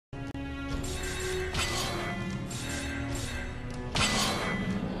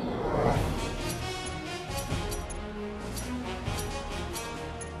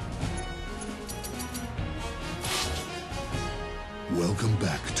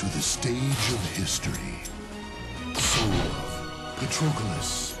to the stage of history. Soul of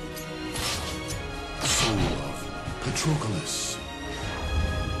Patroclus. Soul of Patroclus.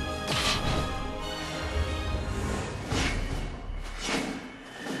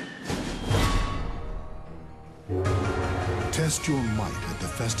 Test your might at the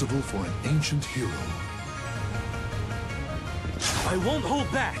festival for an ancient hero. I won't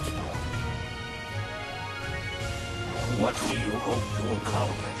hold back! What do you hope to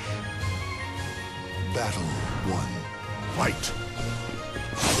accomplish? Battle 1. Fight!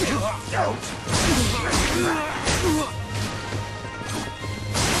 Out!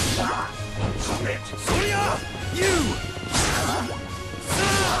 Submit! Sonya! You!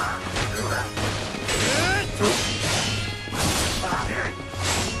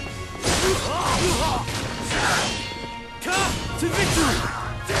 To victory!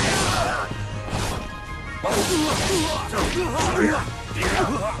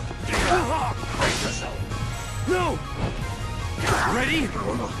 No! Ready?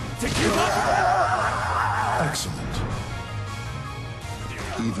 To give up? Excellent.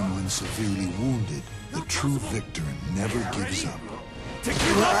 Even when severely wounded, the true victor never gives up. To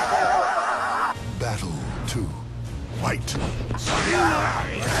give up? Battle 2. Fight! To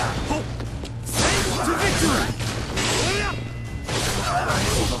victory!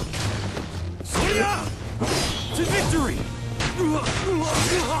 Sonya! To victory!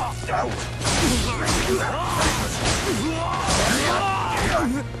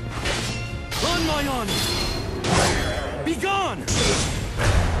 On my honor! Be gone!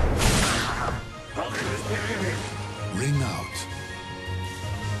 Ring out.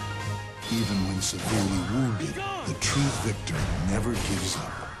 Even when severely wounded, the true victor never gives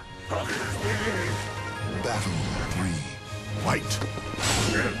up. Battle 3. Fight!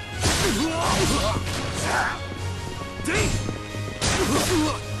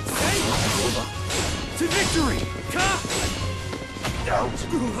 To victory! Out!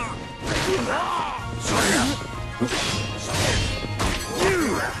 You!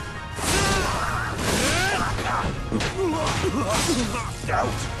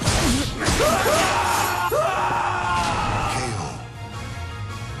 Out! KO.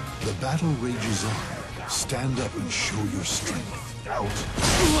 The battle rages on. Stand up and show your strength. Out!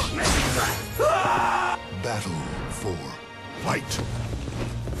 Battle 4. Fight!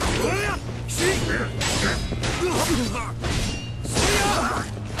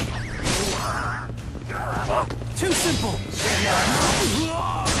 Too simple!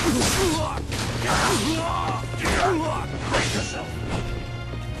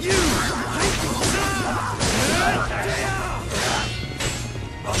 You!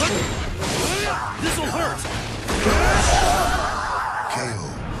 This'll hurt! KO.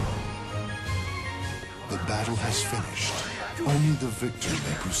 The battle has finished. Only the victor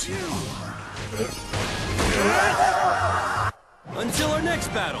may proceed onward. Until our next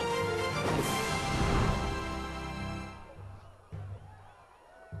battle!